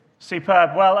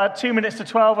Superb. Well, at 2 minutes to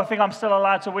 12, I think I'm still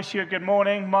allowed to wish you a good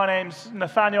morning. My name's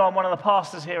Nathaniel. I'm one of the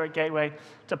pastors here at Gateway.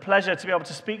 It's a pleasure to be able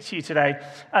to speak to you today.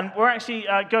 And we're actually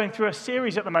going through a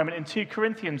series at the moment in 2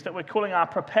 Corinthians that we're calling our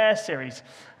Prepare series.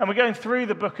 And we're going through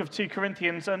the book of 2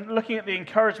 Corinthians and looking at the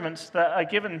encouragements that are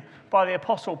given by the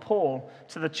Apostle Paul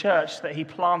to the church that he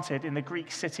planted in the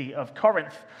Greek city of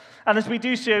Corinth. And as we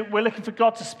do so, we're looking for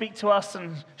God to speak to us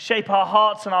and shape our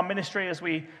hearts and our ministry as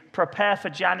we prepare for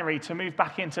January to move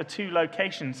back into 2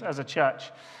 locations as a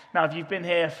church. Now, if you've been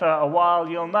here for a while,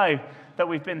 you'll know that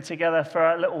we've been together for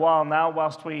a little while now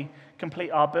whilst we complete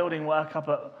our building work up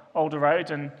at Alder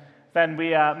Road, and then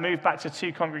we move back to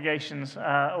 2 congregations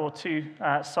or 2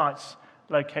 sites,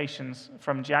 locations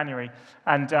from January.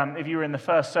 And if you were in the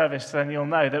first service, then you'll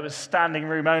know that it was standing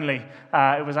room only.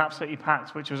 It was absolutely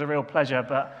packed, which was a real pleasure,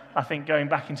 but I think going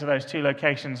back into those 2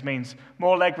 locations means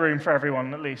more leg room for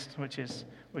everyone, at least, which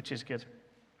is good.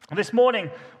 This morning,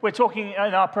 we're talking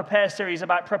in our Prepare series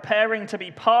about preparing to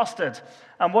be pastored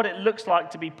and what it looks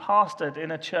like to be pastored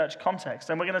in a church context.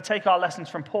 And we're going to take our lessons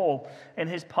from Paul in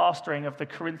his pastoring of the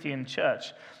Corinthian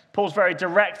church. Paul's very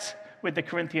direct with the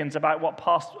Corinthians about what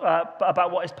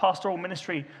his pastoral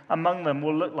ministry among them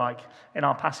will look like in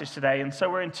our passage today. And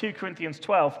so we're in 2 Corinthians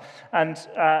 12, and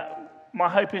my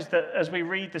hope is that as we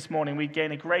read this morning, we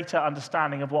gain a greater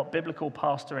understanding of what biblical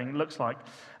pastoring looks like.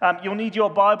 You'll need your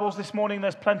Bibles this morning.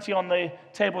 There's plenty on the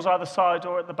tables either side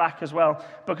or at the back as well,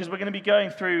 because we're going to be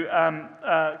going through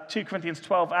 2 Corinthians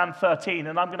 12 and 13,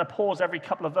 and I'm going to pause every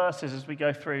couple of verses as we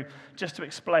go through just to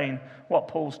explain what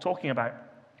Paul's talking about.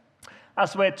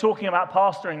 As we're talking about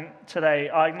pastoring today,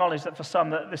 I acknowledge that for some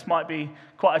that this might be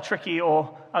quite a tricky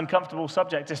or uncomfortable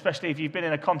subject, especially if you've been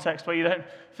in a context where you don't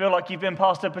feel like you've been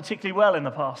pastored particularly well in the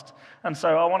past. And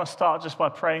so I want to start just by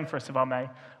praying for us, if I may,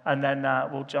 and then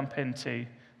we'll jump into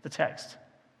the text.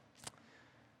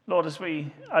 Lord, as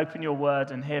we open your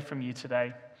word and hear from you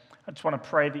today, I just want to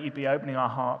pray that you'd be opening our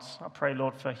hearts. I pray,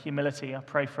 Lord, for humility. I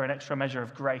pray for an extra measure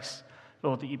of grace.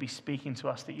 Lord, that you'd be speaking to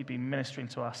us, that you'd be ministering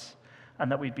to us,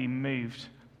 and that we'd be moved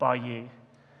by you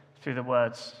through the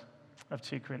words of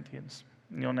 2 Corinthians.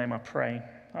 In your name I pray.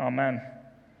 Amen.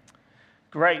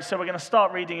 Great. So we're going to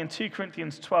start reading in 2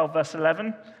 Corinthians 12, verse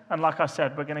 11. And like I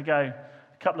said, we're going to go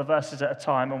a couple of verses at a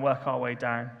time and work our way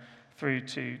down through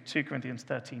to 2 Corinthians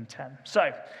 13:10.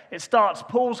 So it starts,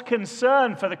 Paul's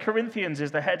concern for the Corinthians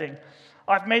is the heading.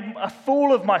 I've made a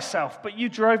fool of myself, but you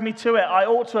drove me to it. I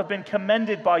ought to have been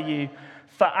commended by you.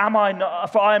 For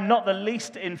I am not the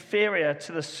least inferior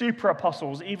to the super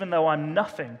apostles, even though I'm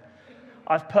nothing.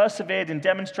 I've persevered in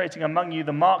demonstrating among you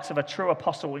the marks of a true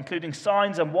apostle, including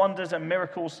signs and wonders and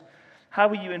miracles. How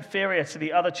are you inferior to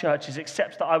the other churches,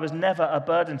 except that I was never a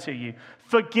burden to you?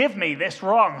 Forgive me this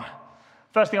wrong.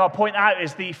 First thing I'll point out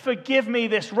is the forgive me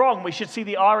this wrong. We should see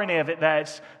the irony of it there.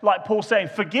 It's like Paul saying,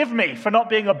 forgive me for not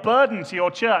being a burden to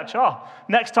your church. Oh,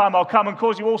 next time I'll come and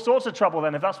cause you all sorts of trouble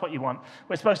then, if that's what you want.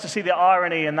 We're supposed to see the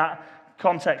irony in that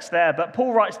context there. But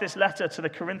Paul writes this letter to the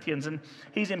Corinthians, and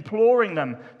he's imploring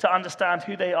them to understand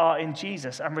who they are in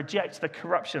Jesus and reject the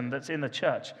corruption that's in the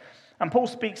church. And Paul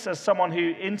speaks as someone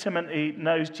who intimately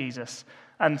knows Jesus,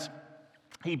 and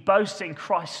he boasts in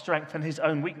Christ's strength and his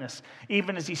own weakness.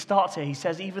 Even as he starts here, he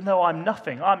says, even though I'm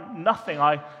nothing,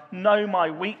 I know my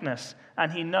weakness,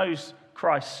 and he knows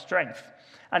Christ's strength.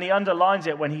 And he underlines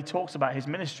it when he talks about his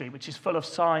ministry, which is full of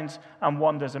signs and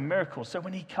wonders and miracles. So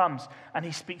when he comes and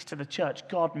he speaks to the church,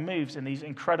 God moves in these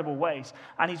incredible ways.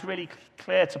 And he's really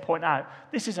clear to point out,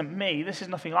 this isn't me, this is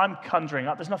nothing I'm conjuring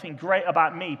up, there's nothing great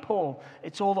about me, Paul.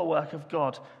 It's all the work of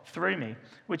God through me,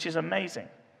 which is amazing.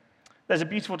 There's a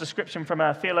beautiful description from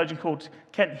a theologian called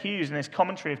Kent Hughes in his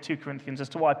commentary of 2 Corinthians as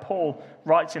to why Paul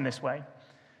writes in this way.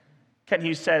 Kent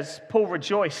Hughes says, Paul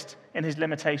rejoiced in his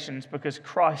limitations because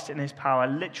Christ in his power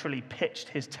literally pitched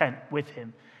his tent with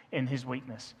him in his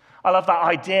weakness. I love that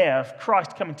idea of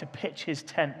Christ coming to pitch his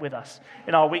tent with us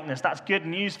in our weakness. That's good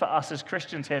news for us as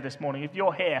Christians here this morning. If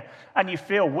you're here and you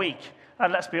feel weak,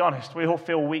 and let's be honest, we all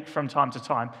feel weak from time to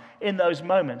time, in those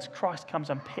moments, Christ comes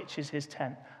and pitches his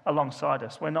tent alongside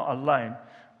us. We're not alone.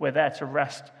 We're there to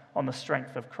rest on the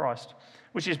strength of Christ,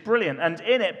 which is brilliant. And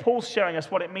in it, Paul's showing us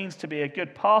what it means to be a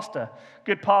good pastor.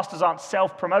 Good pastors aren't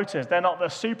self-promoters. They're not the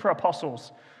super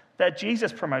apostles. They're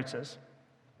Jesus promoters.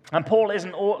 And Paul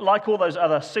isn't like all those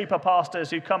other super pastors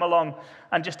who come along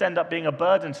and just end up being a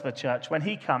burden to the church. When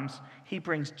he comes, he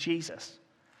brings Jesus.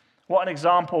 What an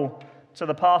example to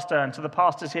the pastor and to the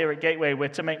pastors here at Gateway. We're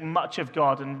to make much of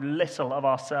God and little of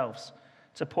ourselves,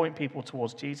 to point people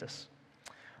towards Jesus.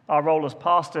 Our role as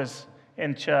pastors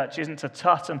in church isn't to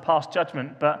tut and pass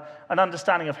judgment, but an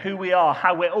understanding of who we are,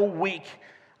 how we're all weak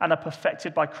and are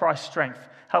perfected by Christ's strength,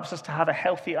 helps us to have a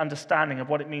healthy understanding of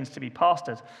what it means to be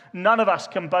pastored. None of us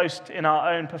can boast in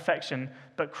our own perfection,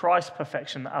 but Christ's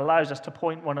perfection allows us to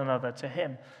point one another to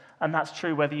him. And that's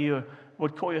true whether you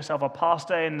would call yourself a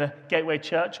pastor in the Gateway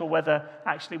Church or whether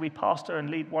actually we pastor and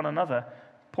lead one another,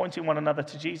 pointing one another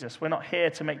to Jesus. We're not here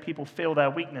to make people feel their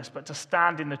weakness, but to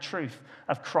stand in the truth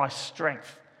of Christ's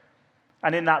strength.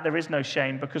 And in that there is no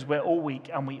shame because we're all weak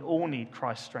and we all need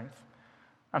Christ's strength.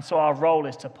 And so our role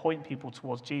is to point people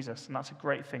towards Jesus, and that's a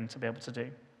great thing to be able to do.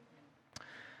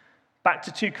 Back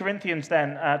to 2 Corinthians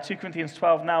then, 2 Corinthians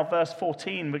 12, now verse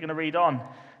 14, we're going to read on.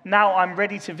 Now I'm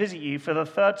ready to visit you for the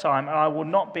third time, and I will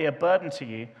not be a burden to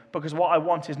you, because what I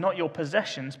want is not your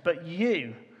possessions, but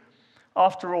you.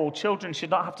 After all, children should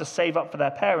not have to save up for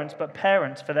their parents, but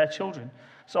parents for their children.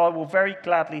 So I will very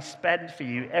gladly spend for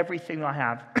you everything I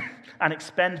have, and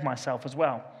expend myself as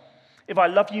well. If I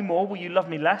love you more, will you love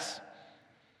me less?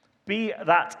 Be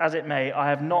that as it may, I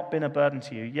have not been a burden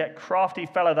to you. Yet crafty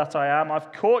fellow that I am,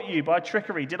 I've caught you by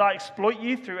trickery. Did I exploit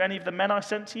you through any of the men I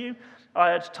sent to you? I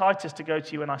urged Titus to go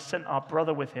to you, and I sent our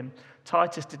brother with him.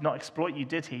 Titus did not exploit you,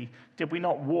 did he? Did we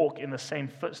not walk in the same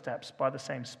footsteps by the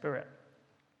same Spirit?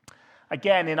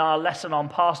 Again, in our lesson on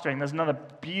pastoring, there's another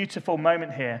beautiful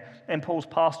moment here in Paul's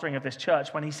pastoring of this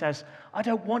church when he says, I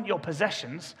don't want your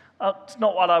possessions. It's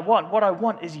not what I want. What I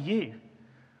want is you.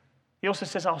 He also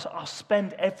says, I'll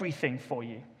spend everything for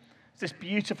you. It's this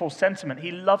beautiful sentiment.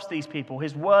 He loves these people.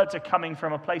 His words are coming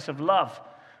from a place of love.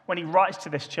 When he writes to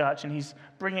this church and he's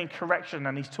bringing correction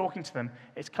and he's talking to them,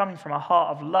 it's coming from a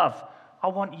heart of love. I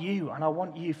want you, and I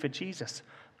want you for Jesus.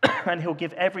 And he'll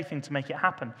give everything to make it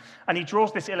happen. And he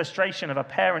draws this illustration of a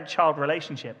parent-child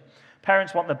relationship.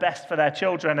 Parents want the best for their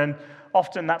children, and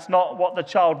often that's not what the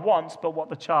child wants, but what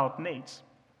the child needs.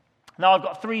 Now, I've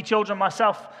got 3 children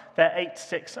myself. They're 8,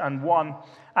 6, and 1.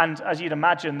 And as you'd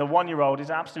imagine, the 1-year-old is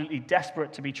absolutely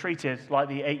desperate to be treated like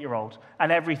the 8-year-old.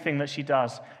 And everything that she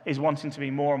does is wanting to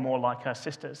be more and more like her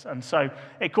sisters. And so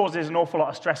it causes an awful lot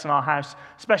of stress in our house,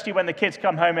 especially when the kids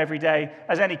come home every day.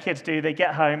 As any kids do, they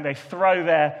get home, they throw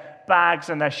their bags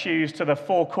and their shoes to the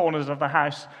 4 corners of the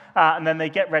house, and then they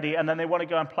get ready, and then they want to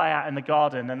go and play out in the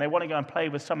garden, and they want to go and play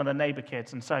with some of the neighbor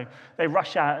kids. And so they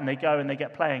rush out and they go and they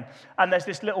get playing. And there's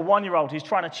this little 1-year-old who's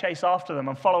trying to chase after them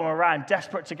and follow them around,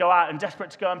 desperate to go out and desperate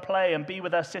to go and play and be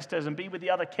with her sisters and be with the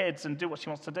other kids and do what she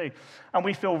wants to do. And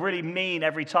we feel really mean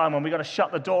every time when we've got to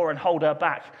shut the door and hold her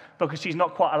back because she's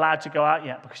not quite allowed to go out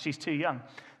yet because she's too young.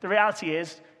 The reality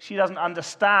is she doesn't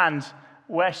understand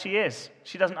where she is.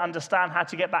 She doesn't understand how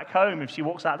to get back home if she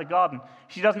walks out of the garden.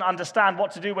 She doesn't understand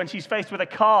what to do when she's faced with a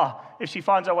car if she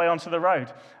finds her way onto the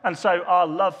road. And so our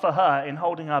love for her in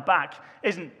holding her back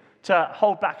isn't to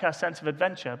hold back her sense of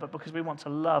adventure, but because we want to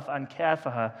love and care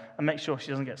for her and make sure she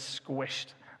doesn't get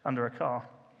squished under a car.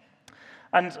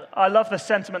 And I love the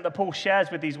sentiment that Paul shares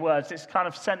with these words, this kind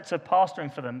of sense of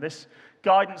pastoring for them, this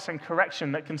guidance and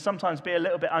correction that can sometimes be a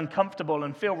little bit uncomfortable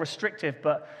and feel restrictive,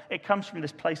 but it comes from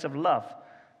this place of love.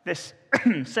 This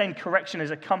same correction is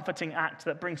a comforting act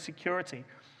that brings security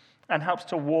and helps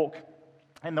to walk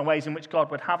in the ways in which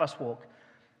God would have us walk.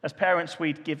 As parents,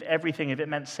 we'd give everything if it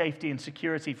meant safety and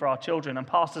security for our children, and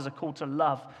pastors are called to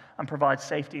love and provide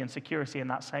safety and security in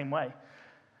that same way.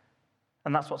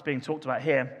 And that's what's being talked about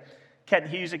here. Kent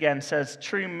Hughes again says,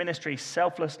 true ministry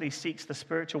selflessly seeks the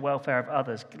spiritual welfare of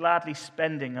others, gladly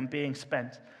spending and being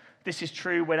spent. This is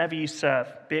true whenever you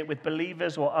serve, be it with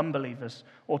believers or unbelievers,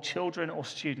 or children or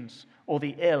students, or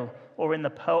the ill, or in the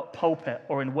pulpit,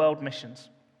 or in world missions.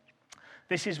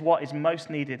 This is what is most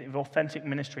needed if authentic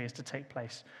ministry is to take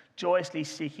place, joyously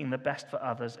seeking the best for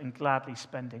others and gladly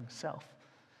spending self.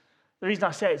 The reason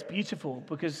I say it's beautiful,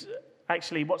 because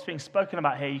actually what's being spoken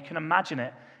about here, you can imagine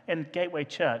it in Gateway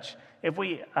Church. If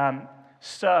we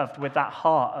served with that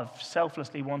heart of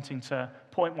selflessly wanting to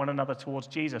point one another towards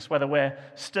Jesus, whether we're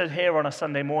stood here on a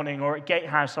Sunday morning or at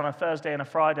Gatehouse on a Thursday and a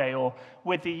Friday, or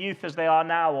with the youth as they are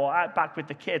now, or out back with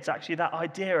the kids, actually that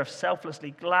idea of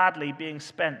selflessly, gladly being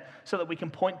spent so that we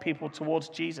can point people towards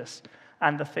Jesus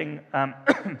and the thing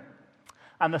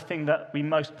and the thing that we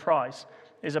most prize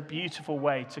is a beautiful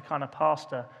way to kind of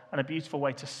pastor and a beautiful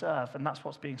way to serve, and that's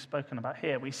what's being spoken about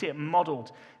here. We see it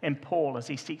modeled in Paul as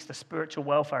he seeks the spiritual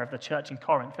welfare of the church in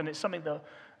Corinth, and it's something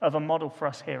of a model for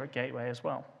us here at Gateway as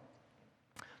well.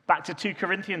 Back to 2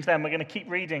 Corinthians then, we're going to keep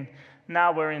reading.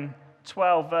 Now we're in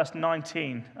 12, verse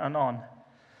 19 and on. It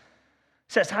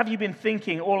says, have you been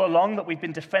thinking all along that we've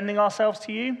been defending ourselves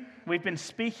to you? We've been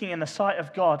speaking in the sight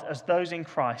of God as those in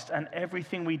Christ, and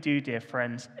everything we do, dear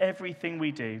friends, everything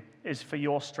we do is for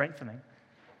your strengthening.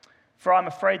 For I'm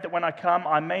afraid that when I come,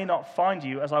 I may not find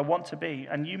you as I want to be,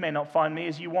 and you may not find me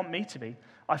as you want me to be.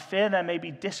 I fear there may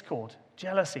be discord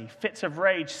jealousy, fits of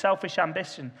rage, selfish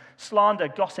ambition, slander,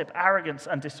 gossip, arrogance,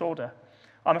 and disorder.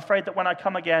 I'm afraid that when I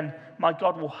come again, my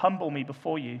God will humble me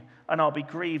before you, and I'll be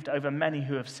grieved over many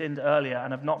who have sinned earlier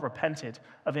and have not repented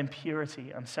of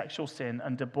impurity and sexual sin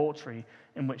and debauchery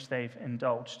in which they've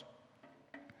indulged.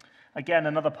 Again,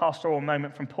 another pastoral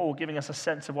moment from Paul, giving us a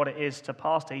sense of what it is to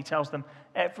pastor. He tells them,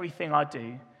 everything I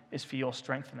do is for your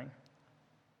strengthening.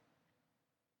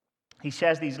 He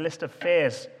shares these list of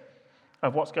fears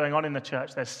of what's going on in the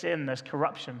church. There's sin, there's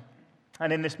corruption.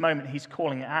 And in this moment, he's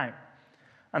calling it out.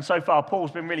 And so far,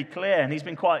 Paul's been really clear, and he's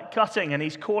been quite cutting, and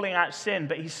he's calling out sin,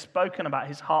 but he's spoken about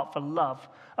his heart for love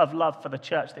for the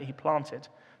church that he planted,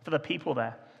 for the people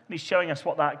there. And he's showing us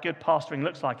what that good pastoring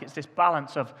looks like. It's this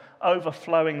balance of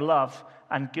overflowing love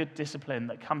and good discipline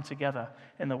that come together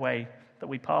in the way that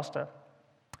we pastor.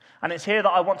 And it's here that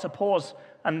I want to pause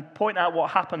and point out what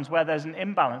happens where there's an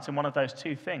imbalance in one of those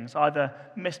two things, either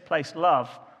misplaced love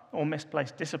or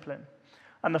misplaced discipline.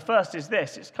 And the first is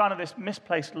this, it's kind of this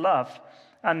misplaced love.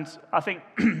 And I think,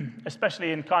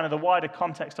 especially in kind of the wider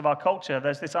context of our culture,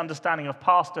 there's this understanding of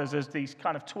pastors as these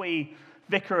kind of twee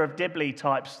vicar of Dibley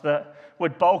types that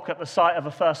would balk at the sight of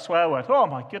a first swear word. Oh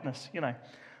my goodness,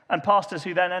 And pastors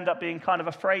who then end up being kind of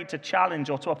afraid to challenge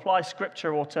or to apply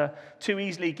scripture or to too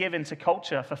easily give into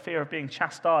culture for fear of being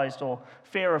chastised or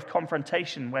fear of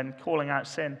confrontation when calling out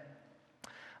sin.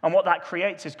 And what that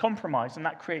creates is compromise, and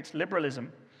that creates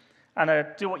liberalism and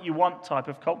a do-what-you-want type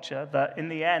of culture that in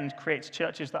the end creates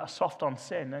churches that are soft on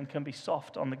sin and can be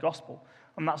soft on the gospel.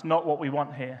 And that's not what we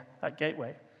want here at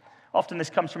Gateway. Often this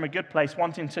comes from a good place,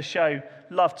 wanting to show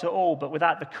love to all, but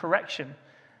without the correction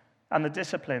and the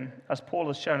discipline, as Paul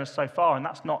has shown us so far, and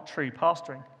that's not true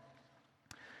pastoring.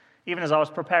 Even as I was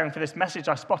preparing for this message,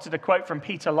 I spotted a quote from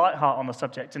Peter Lightheart on the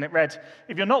subject, and it read,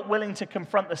 "If you're not willing to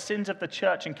confront the sins of the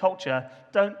church and culture,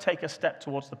 don't take a step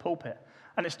towards the pulpit."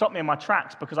 And it stopped me in my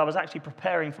tracks because I was actually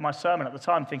preparing for my sermon at the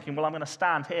time, thinking, well, I'm going to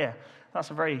stand here. That's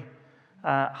a very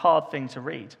hard thing to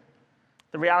read.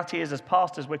 The reality is, as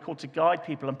pastors, we're called to guide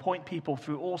people and point people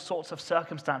through all sorts of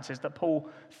circumstances that Paul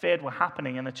feared were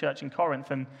happening in the church in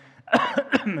Corinth. And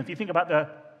if you think about the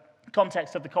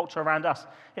context of the culture around us,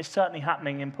 it's certainly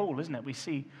happening in Paul, isn't it? We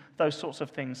see those sorts of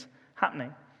things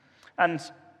happening. And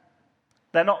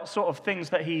they're not sort of things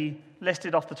that he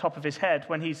listed off the top of his head.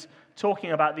 When he's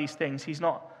talking about these things, he's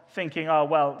not thinking, oh,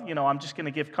 well, I'm just going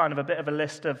to give kind of a bit of a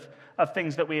list of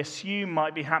things that we assume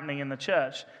might be happening in the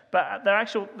church. But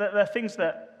they're things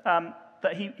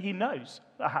that he knows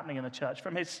are happening in the church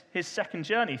from his second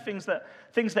journey, things that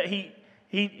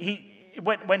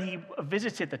when he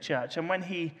visited the church and when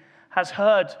he has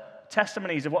heard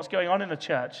testimonies of what's going on in the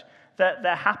church, that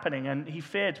they're happening, and he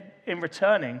feared in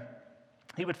returning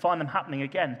he would find them happening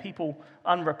again, people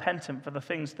unrepentant for the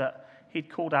things that he'd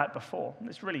called out before. And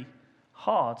it's really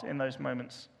hard in those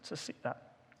moments to see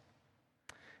that.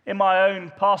 In my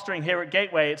own pastoring here at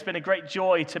Gateway, it's been a great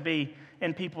joy to be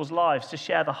in people's lives, to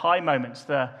share the high moments,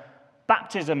 the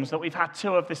baptisms that we've had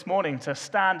 2 of this morning, to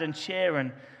stand and cheer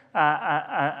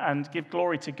and give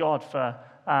glory to God for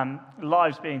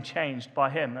lives being changed by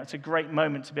him. That's a great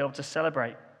moment to be able to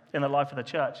celebrate in the life of the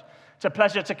church. It's a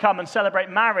pleasure to come and celebrate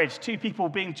marriage, 2 people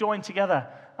being joined together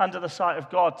under the sight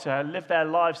of God to live their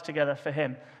lives together for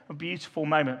him. A beautiful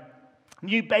moment.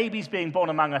 New babies being born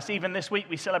among us. Even this week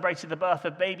we celebrated the birth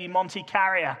of baby Monty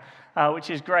Carrier, which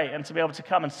is great, and to be able to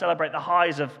come and celebrate the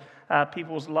highs of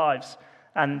people's lives.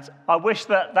 And I wish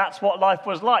that that's what life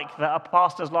was like, that a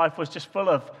pastor's life was just full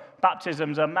of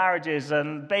baptisms and marriages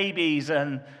and babies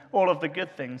and all of the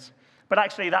good things. But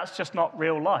actually that's just not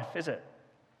real life, is it?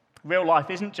 Real life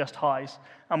isn't just highs,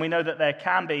 and we know that there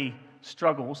can be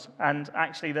struggles, and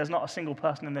actually there's not a single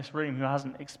person in this room who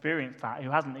hasn't experienced that,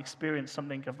 who hasn't experienced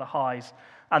something of the highs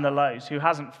and the lows, who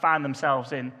hasn't found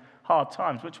themselves in hard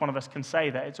times. Which one of us can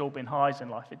say that it's all been highs in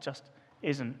life? It just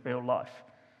isn't real life.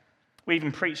 We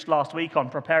even preached last week on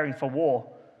preparing for war.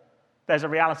 There's a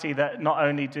reality that not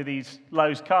only do these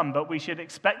lows come, but we should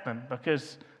expect them,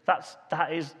 because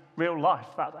that is real life.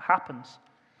 That happens.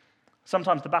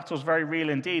 Sometimes the battle's very real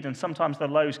indeed, and sometimes the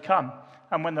lows come.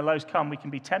 And when the lows come, we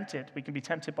can be tempted. We can be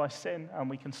tempted by sin, and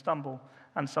we can stumble,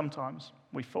 and sometimes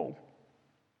we fall.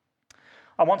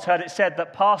 I once heard it said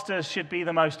that pastors should be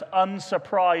the most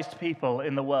unsurprised people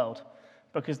in the world,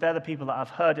 because they're the people that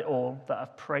have heard it all, that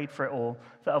have prayed for it all,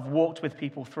 that have walked with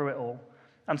people through it all.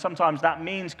 And sometimes that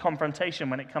means confrontation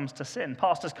when it comes to sin.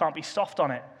 Pastors can't be soft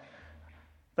on it.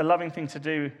 The loving thing to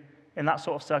do in that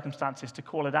sort of circumstance is to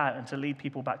call it out and to lead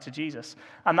people back to Jesus.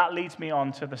 And that leads me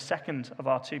on to the second of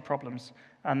our 2 problems,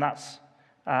 and that's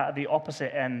the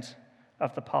opposite end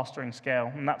of the pastoring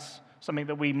scale. And that's something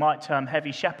that we might term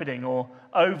heavy shepherding or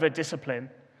over-discipline.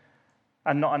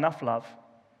 and not enough love.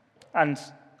 And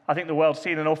I think the world's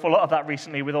seen an awful lot of that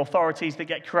recently with authorities that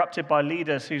get corrupted by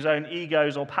leaders whose own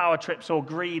egos or power trips or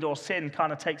greed or sin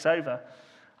kind of takes over.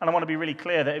 And I want to be really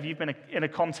clear that if you've been in a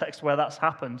context where that's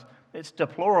happened, it's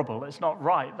deplorable. It's not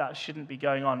right. That shouldn't be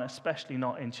going on, especially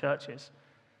not in churches.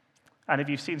 And if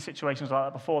you've seen situations like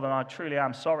that before, then I truly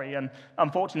am sorry. And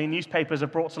unfortunately, newspapers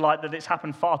have brought to light that it's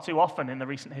happened far too often in the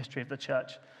recent history of the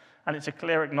church. And it's a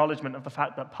clear acknowledgement of the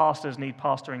fact that pastors need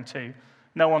pastoring too.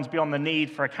 No one's beyond the need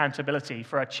for accountability,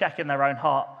 for a check in their own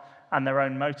heart and their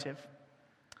own motive.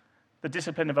 The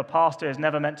discipline of a pastor is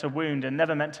never meant to wound and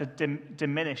never meant to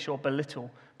diminish or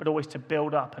belittle, but always to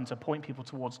build up and to point people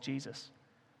towards Jesus.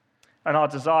 And our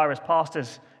desire as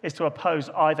pastors is to oppose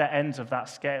either ends of that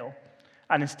scale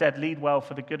and instead lead well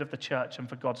for the good of the church and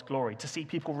for God's glory, to see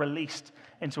people released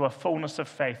into a fullness of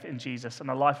faith in Jesus and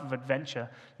a life of adventure,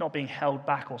 not being held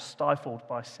back or stifled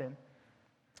by sin.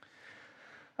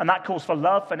 And that calls for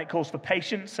love, and it calls for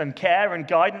patience and care and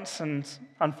guidance, and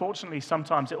unfortunately,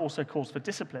 sometimes it also calls for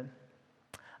discipline.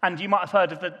 And you might have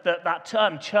heard of that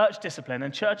term, church discipline,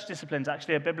 and church discipline is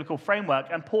actually a biblical framework,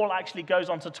 and Paul actually goes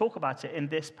on to talk about it in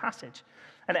this passage.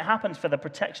 And it happens for the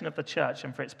protection of the church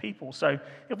and for its people. So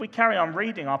if we carry on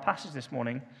reading our passage this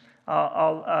morning,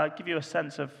 I'll give you a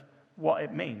sense of what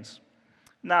it means.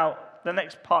 Now, the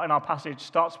next part in our passage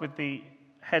starts with the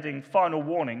heading Final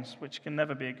Warnings, which can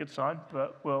never be a good sign,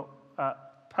 but we'll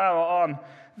power on.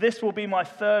 This will be my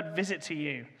third visit to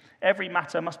you. Every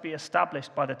matter must be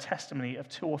established by the testimony of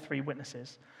 2 or 3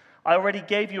 witnesses. I already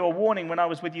gave you a warning when I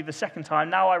was with you the second time.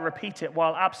 Now I repeat it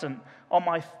while absent. On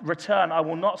my return, I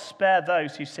will not spare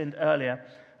those who sinned earlier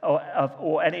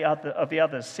or any other of the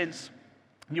others, since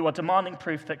you are demanding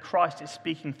proof that Christ is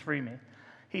speaking through me.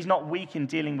 He's not weak in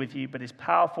dealing with you, but is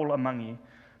powerful among you.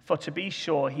 For to be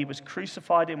sure, he was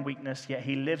crucified in weakness, yet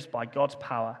he lives by God's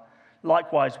power.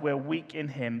 Likewise, we're weak in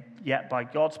him, yet by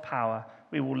God's power,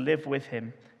 we will live with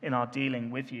him in our dealing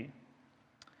with you.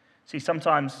 See,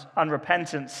 sometimes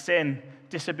unrepentance, sin,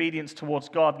 disobedience towards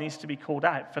God needs to be called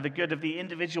out for the good of the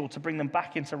individual, to bring them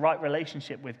back into right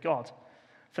relationship with God,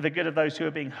 for the good of those who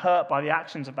are being hurt by the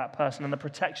actions of that person, and the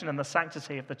protection and the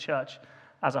sanctity of the church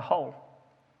as a whole.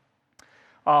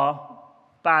 Our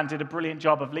band did a brilliant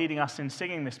job of leading us in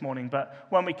singing this morning, but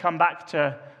when we come back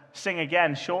to sing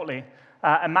again shortly,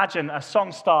 imagine a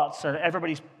song starts and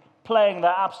everybody's playing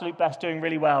their absolute best, doing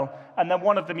really well, and then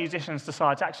one of the musicians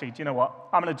decides, actually, do you know what?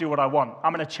 I'm going to do what I want.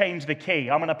 I'm going to change the key.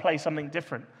 I'm going to play something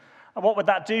different. And what would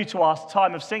that do to our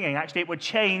time of singing? Actually, it would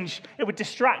change, it would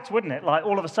distract, wouldn't it? Like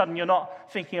all of a sudden you're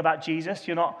not thinking about Jesus,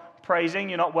 you're not praising,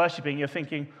 you're not worshiping, you're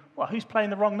thinking, well, who's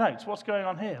playing the wrong notes? What's going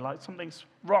on here? Like something's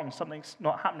wrong, something's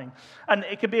not happening. And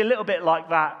it could be a little bit like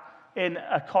that in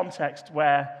a context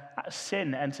where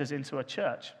sin enters into a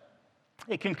church.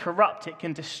 It can corrupt, it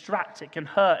can distract, it can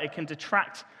hurt, it can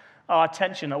detract our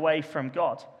attention away from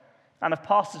God. And as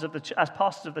pastors of the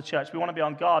church, we want to be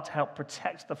on guard to help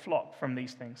protect the flock from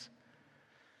these things.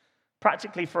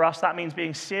 Practically for us, that means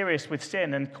being serious with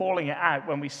sin and calling it out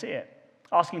when we see it.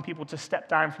 Asking people to step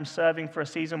down from serving for a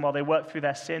season while they work through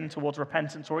their sin towards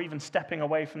repentance, or even stepping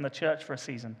away from the church for a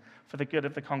season for the good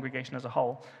of the congregation as a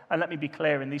whole. And let me be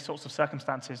clear, in these sorts of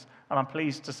circumstances, and I'm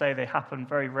pleased to say they happen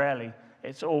very rarely,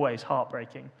 it's always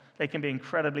heartbreaking. They can be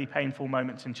incredibly painful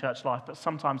moments in church life, but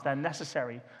sometimes they're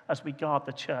necessary as we guard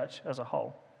the church as a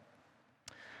whole.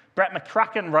 Brett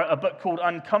McCracken wrote a book called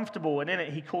Uncomfortable, and in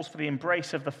it he calls for the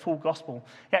embrace of the full gospel.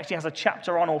 He actually has a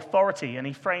chapter on authority, and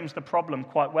he frames the problem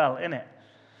quite well in it.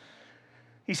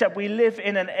 He said, we live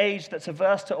in an age that's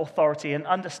averse to authority, and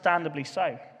understandably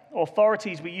so.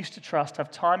 Authorities we used to trust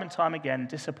have time and time again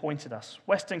disappointed us.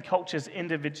 Western culture's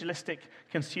individualistic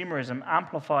consumerism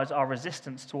amplifies our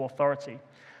resistance to authority.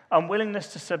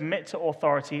 Unwillingness to submit to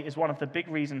authority is one of the big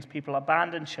reasons people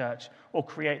abandon church or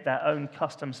create their own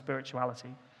custom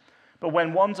spirituality. But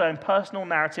when one's own personal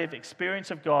narrative, experience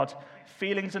of God,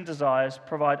 feelings and desires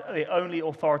provide the only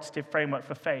authoritative framework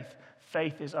for faith,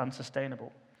 faith is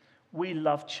unsustainable. We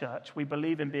love church. We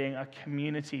believe in being a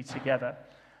community together.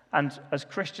 And as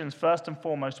Christians, first and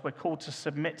foremost, we're called to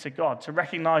submit to God, to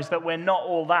recognize that we're not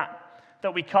all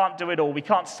that we can't do it all, we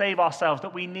can't save ourselves,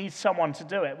 that we need someone to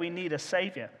do it. We need a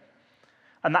savior.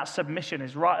 And that submission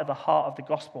is right at the heart of the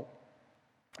gospel.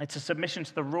 It's a submission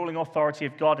to the ruling authority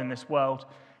of God in this world,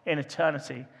 in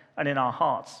eternity, and in our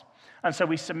hearts. And so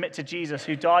we submit to Jesus,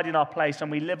 who died in our place, and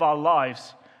we live our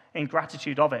lives in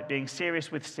gratitude of it, being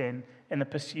serious with sin in the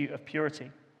pursuit of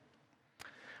purity.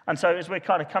 And so as we're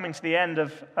kind of coming to the end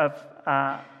of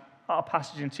our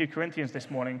passage in 2 Corinthians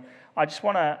this morning, I just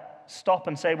want to stop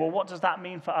and say, well, what does that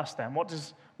mean for us then? What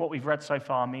does what we've read so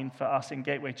far mean for us in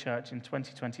Gateway Church in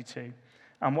 2022?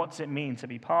 And what does it mean to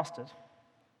be pastored?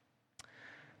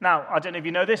 Now, I don't know if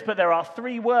you know this, but there are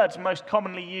 3 words most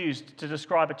commonly used to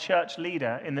describe a church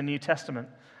leader in the New Testament.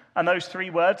 And those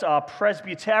 3 words are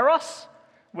presbyteros,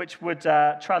 which would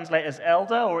translate as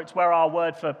elder, or it's where our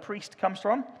word for priest comes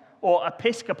from, or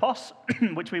episkopos,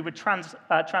 which we would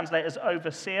translate as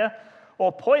overseer,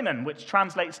 or poimen, which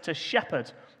translates to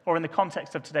shepherd, or in the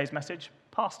context of today's message,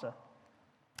 pastor.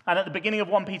 And at the beginning of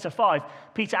 1 Peter 5,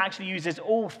 Peter actually uses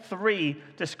all 3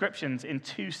 descriptions in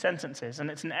 2 sentences, and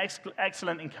it's an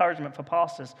excellent encouragement for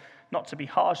pastors not to be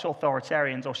harsh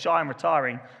authoritarians or shy and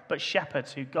retiring, but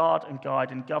shepherds who guard and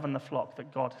guide and govern the flock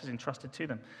that God has entrusted to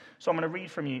them. So I'm going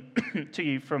to read to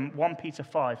you from 1 Peter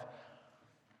 5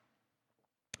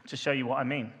 to show you what I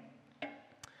mean.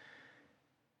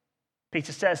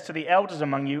 Peter says, "To the elders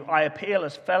among you, I appeal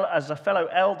as a fellow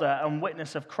elder and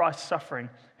witness of Christ's suffering,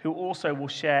 who also will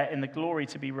share in the glory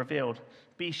to be revealed.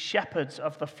 Be shepherds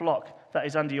of the flock that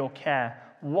is under your care,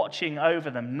 watching over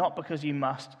them, not because you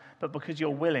must, but because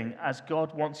you're willing, as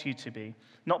God wants you to be,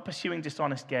 not pursuing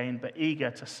dishonest gain, but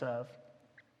eager to serve."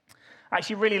 I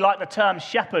actually really like the term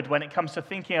shepherd when it comes to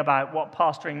thinking about what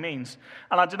pastoring means.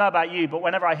 And I don't know about you, but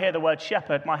whenever I hear the word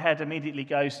shepherd, my head immediately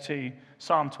goes to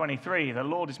Psalm 23. The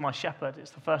Lord is my shepherd.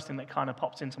 It's the first thing that kind of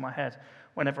pops into my head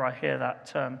whenever I hear that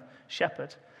term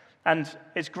shepherd. And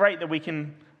it's great that we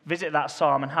can visit that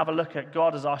psalm and have a look at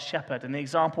God as our shepherd and the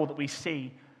example that we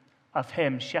see of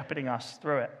him shepherding us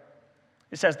through it.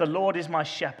 It says, "The Lord is my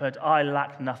shepherd, I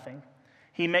lack nothing.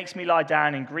 He makes me lie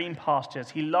down in green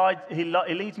pastures. He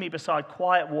leads me beside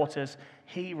quiet waters.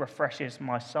 He refreshes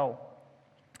my soul.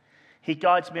 He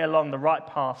guides me along the right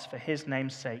paths for his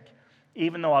name's sake.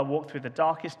 Even though I walk through the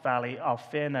darkest valley, I'll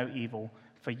fear no evil,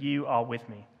 for you are with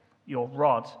me. Your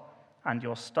rod and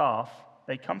your staff,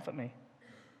 they comfort me."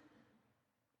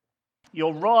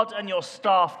 Your rod and your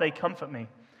staff, they comfort me.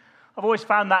 I've always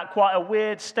found that quite a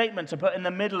weird statement to put in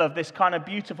the middle of this kind of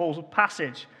beautiful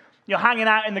passage. You're hanging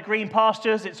out in the green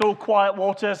pastures, it's all quiet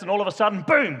waters, and all of a sudden,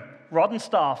 boom, rod and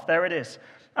staff, there it is.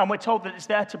 And we're told that it's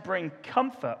there to bring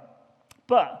comfort.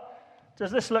 But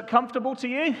does this look comfortable to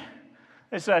you?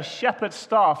 It's a shepherd's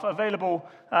staff available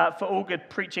for all good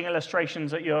preaching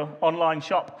illustrations at your online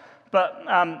shop. But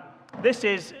this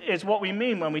is what we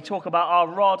mean when we talk about our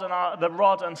rod and the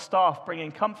rod and staff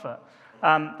bringing comfort.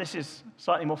 This is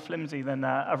slightly more flimsy than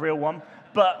a real one,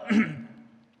 but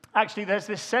actually there's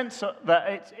this sense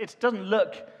that it doesn't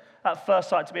look at first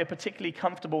sight to be a particularly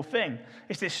comfortable thing.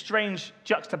 It's this strange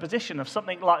juxtaposition of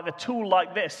something like the tool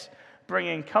like this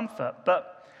bringing comfort.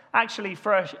 But actually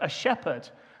for a shepherd,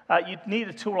 you'd need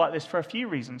a tool like this for a few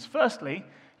reasons. Firstly,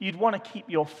 you'd want to keep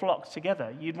your flock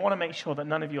together. You'd want to make sure that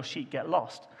none of your sheep get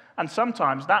lost. And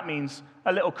sometimes that means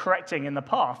a little correcting in the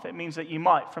path. It means that you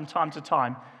might, from time to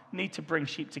time, need to bring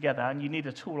sheep together, and you need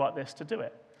a tool like this to do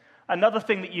it. Another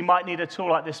thing that you might need a tool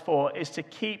like this for is to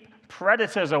keep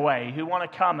predators away who want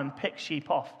to come and pick sheep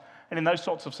off. And in those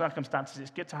sorts of circumstances,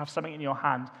 it's good to have something in your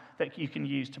hand that you can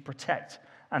use to protect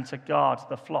and to guard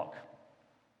the flock.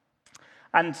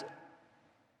 And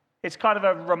it's kind of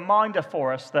a reminder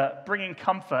for us that bringing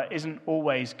comfort isn't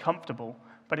always comfortable,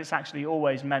 but it's actually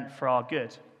always meant for our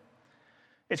good.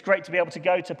 It's great to be able to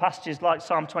go to passages like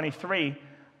Psalm 23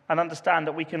 and understand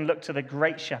that we can look to the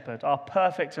great shepherd, our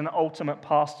perfect and ultimate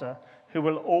pastor, who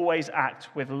will always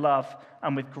act with love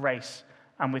and with grace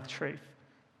and with truth.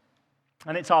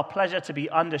 And it's our pleasure to be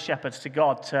under shepherds to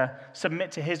God, to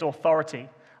submit to his authority,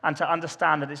 and to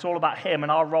understand that it's all about him,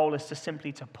 and our role is to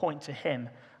simply to point to him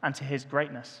and to his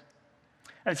greatness.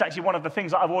 And it's actually one of the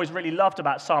things that I've always really loved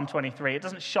about Psalm 23. It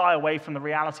doesn't shy away from the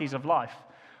realities of life.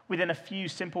 Within a few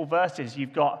simple verses,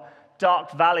 you've got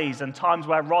dark valleys and times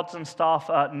where rods and staff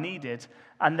are needed,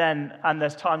 and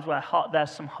there's times where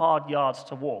there's some hard yards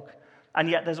to walk. And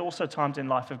yet there's also times in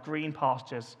life of green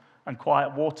pastures and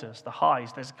quiet waters, the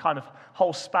highs. There's a kind of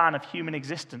whole span of human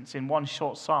existence in one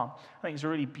short psalm. I think it's a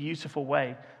really beautiful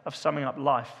way of summing up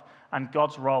life and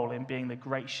God's role in being the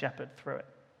great shepherd through it.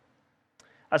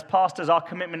 As pastors, our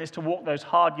commitment is to walk those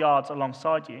hard yards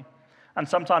alongside you. And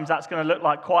sometimes that's going to look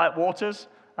like quiet waters,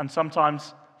 and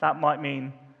sometimes that might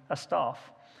mean a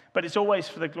staff. But it's always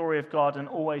for the glory of God and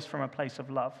always from a place of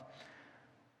love.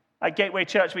 At Gateway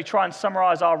Church, we try and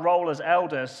summarize our role as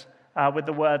elders with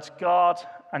the words guard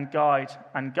and guide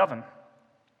and govern.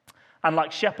 And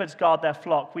like shepherds guard their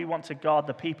flock, we want to guard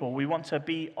the people. We want to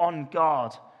be on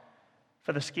guard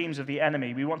for the schemes of the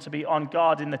enemy. We want to be on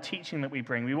guard in the teaching that we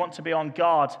bring. We want to be on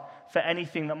guard for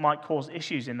anything that might cause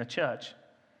issues in the church.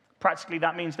 Practically,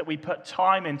 that means that we put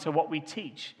time into what we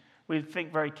teach. We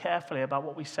think very carefully about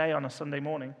what we say on a Sunday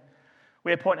morning.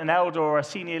 We appoint an elder or a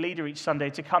senior leader each Sunday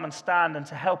to come and stand and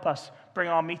to help us bring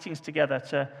our meetings together,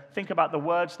 to think about the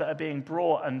words that are being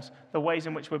brought and the ways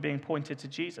in which we're being pointed to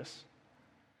Jesus.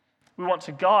 We want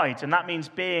to guide, and that means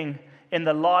being in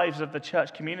the lives of the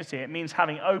church community. It means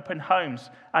having open homes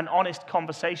and honest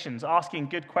conversations, asking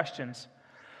good questions.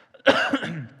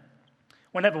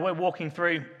 Whenever we're walking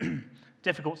through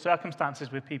difficult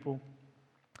circumstances with people,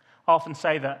 I often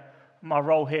say that my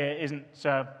role here isn't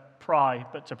to pry,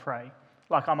 but to pray.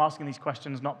 Like, I'm asking these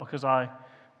questions not because I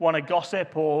want to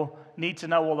gossip or need to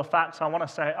know all the facts. I want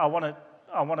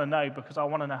to know because I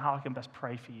want to know how I can best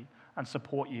pray for you and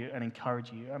support you and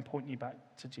encourage you and point you back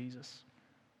to Jesus.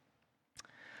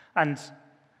 And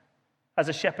as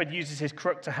a shepherd uses his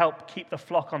crook to help keep the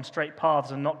flock on straight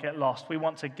paths and not get lost, we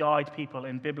want to guide people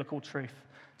in biblical truth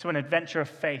to an adventure of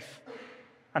faith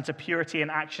and to purity in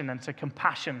action and to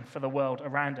compassion for the world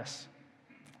around us.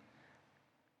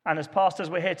 And as pastors,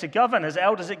 we're here to govern. As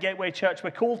elders at Gateway Church,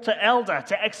 we're called to elder,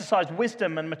 to exercise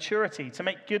wisdom and maturity, to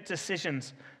make good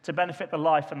decisions to benefit the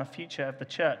life and the future of the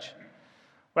church.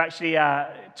 We're actually,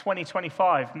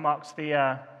 2025 marks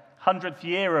the 100th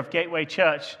year of Gateway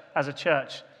Church as a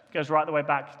church. It goes right the way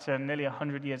back to nearly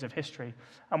 100 years of history.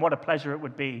 And what a pleasure it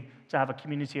would be to have a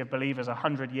community of believers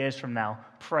 100 years from now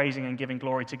praising and giving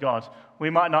glory to God. We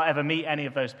might not ever meet any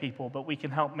of those people, but we can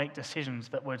help make decisions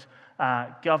that would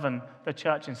govern the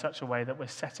church in such a way that we're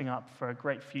setting up for a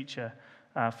great future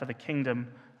for the kingdom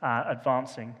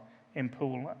advancing in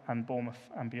Poole and Bournemouth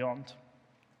and beyond.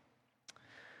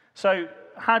 So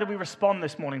how do we respond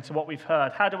this morning to what we've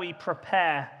heard? How do we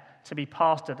prepare to be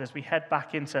pastored as we head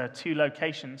back into two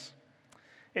locations?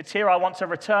 It's here I want to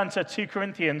return to 2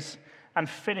 Corinthians and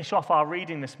finish off our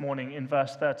reading this morning in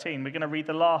verse 13. We're going to read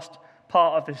the last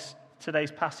part of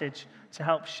today's passage to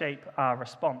help shape our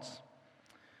response.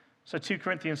 So 2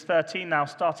 Corinthians 13 now,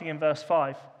 starting in verse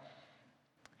 5.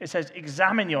 It says,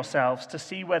 "Examine yourselves to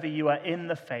see whether you are in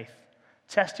the faith.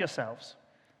 Test yourselves.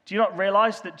 Do you not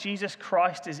realize that Jesus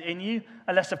Christ is in you?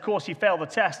 Unless, of course, you fail the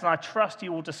test, and I trust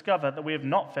you will discover that we have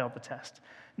not failed the test.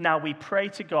 Now we pray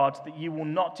to God that you will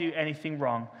not do anything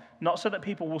wrong, not so that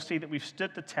people will see that we've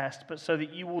stood the test, but so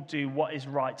that you will do what is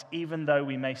right, even though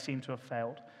we may seem to have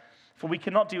failed. For we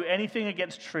cannot do anything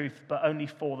against truth, but only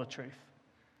for the truth.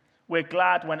 We're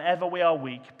glad whenever we are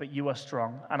weak, but you are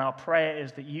strong, and our prayer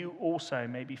is that you also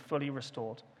may be fully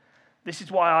restored. This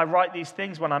is why I write these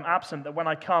things when I'm absent, that when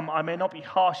I come, I may not be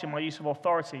harsh in my use of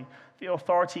authority, the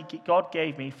authority God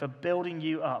gave me for building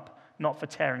you up, not for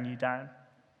tearing you down."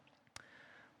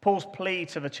 Paul's plea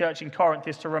to the church in Corinth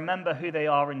is to remember who they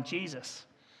are in Jesus.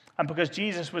 And because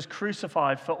Jesus was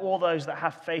crucified for all those that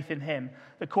have faith in him,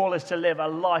 the call is to live a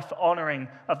life honoring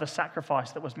of the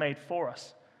sacrifice that was made for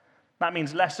us. That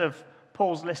means less of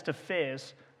Paul's list of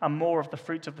fears and more of the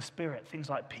fruits of the Spirit, things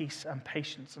like peace and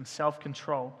patience and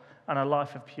self-control and a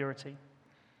life of purity.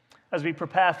 As we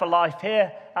prepare for life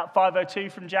here at 502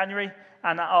 from January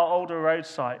and at our Older Road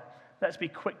site, let's be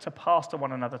quick to pastor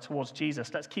one another towards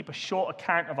Jesus. Let's keep a short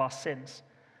account of our sins.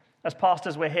 As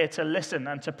pastors, we're here to listen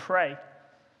and to pray.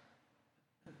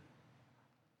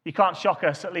 You can't shock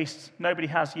us, at least nobody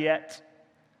has yet.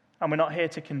 And we're not here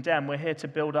to condemn, we're here to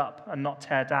build up and not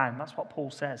tear down. That's what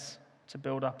Paul says, to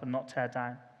build up and not tear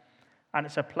down. And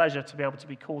it's a pleasure to be able to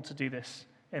be called to do this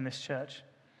in this church.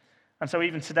 And so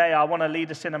even today, I want to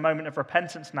lead us in a moment of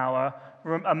repentance now,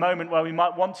 a moment where we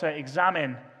might want to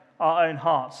examine our own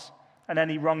hearts and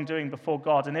any wrongdoing before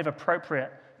God, and if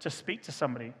appropriate, to speak to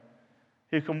somebody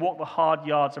who can walk the hard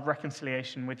yards of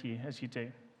reconciliation with you as you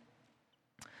do.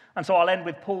 And so I'll end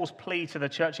with Paul's plea to the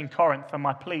church in Corinth and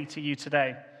my plea to you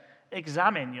today.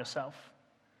 Examine yourself.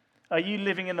 Are you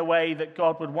living in the way that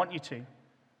God would want you to?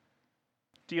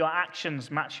 Do your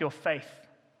actions match your faith?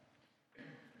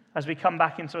 As we come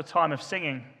back into a time of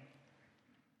singing,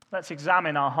 let's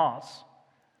examine our hearts.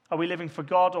 Are we living for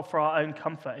God or for our own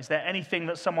comfort? Is there anything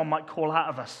that someone might call out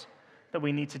of us that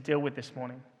we need to deal with this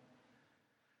morning?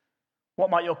 What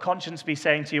might your conscience be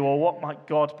saying to you, or what might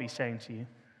God be saying to you?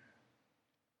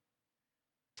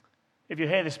 If you're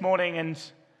here this morning and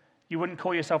you wouldn't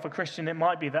call yourself a Christian, it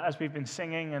might be that as we've been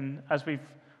singing and as we've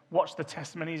watched the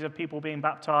testimonies of people being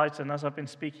baptized and as I've been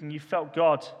speaking, you felt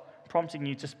God prompting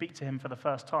you to speak to him for the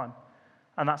first time.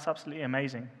 And that's absolutely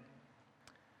amazing.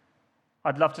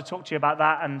 I'd love to talk to you about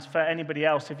that. And for anybody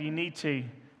else, if you need to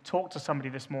talk to somebody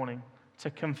this morning, to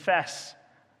confess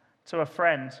to a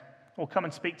friend, or come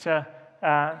and speak to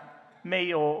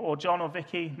me or John or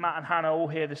Vicky, Matt and Hannah, all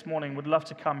here this morning, would love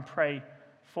to come pray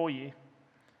for you,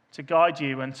 to guide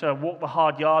you and to walk the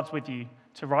hard yards with you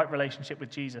to right relationship with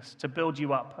Jesus, to build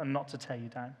you up and not to tear you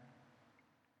down.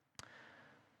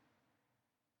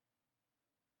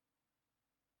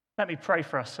 Let me pray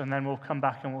for us, and then we'll come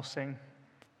back and we'll sing. Do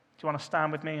you want to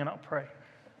stand with me and I'll pray?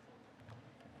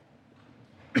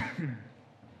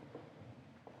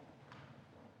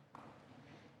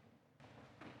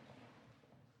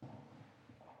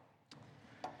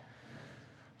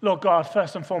 Lord God,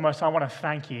 first and foremost, I want to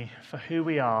thank you for who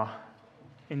we are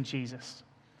in Jesus.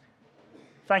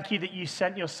 Thank you that you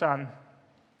sent your Son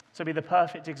to be the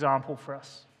perfect example for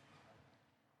us,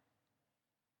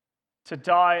 to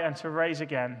die and to raise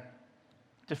again,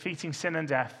 defeating sin and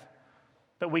death,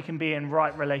 that we can be in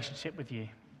right relationship with you.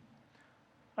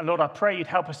 And Lord, I pray you'd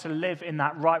help us to live in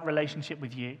that right relationship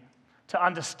with you, to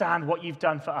understand what you've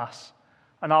done for us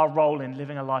and our role in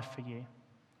living a life for you.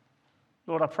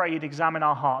 Lord, I pray you'd examine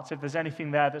our hearts. If there's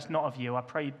anything there that's not of you, I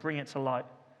pray you'd bring it to light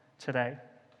today.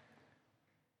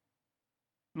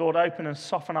 Lord, open and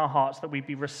soften our hearts that we'd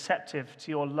be receptive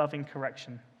to your loving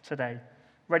correction today,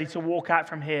 ready to walk out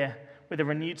from here with a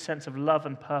renewed sense of love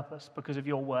and purpose because of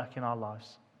your work in our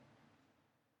lives.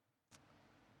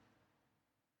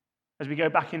 As we go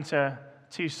back into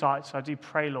 2 sites, I do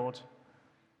pray, Lord,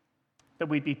 that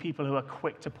we'd be people who are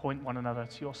quick to point one another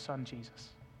to your Son,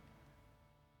 Jesus.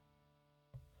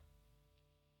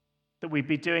 That we'd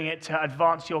be doing it to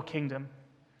advance your kingdom,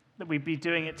 that we'd be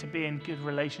doing it to be in good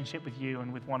relationship with you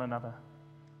and with one another.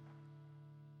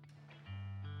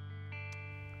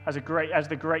 As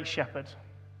the great shepherd,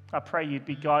 I pray you'd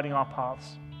be guiding our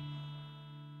paths,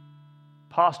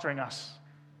 pastoring us,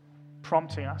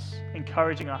 prompting us,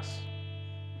 encouraging us,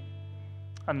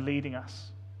 and leading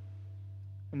us.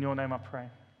 In your name I pray.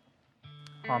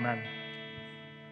 Amen.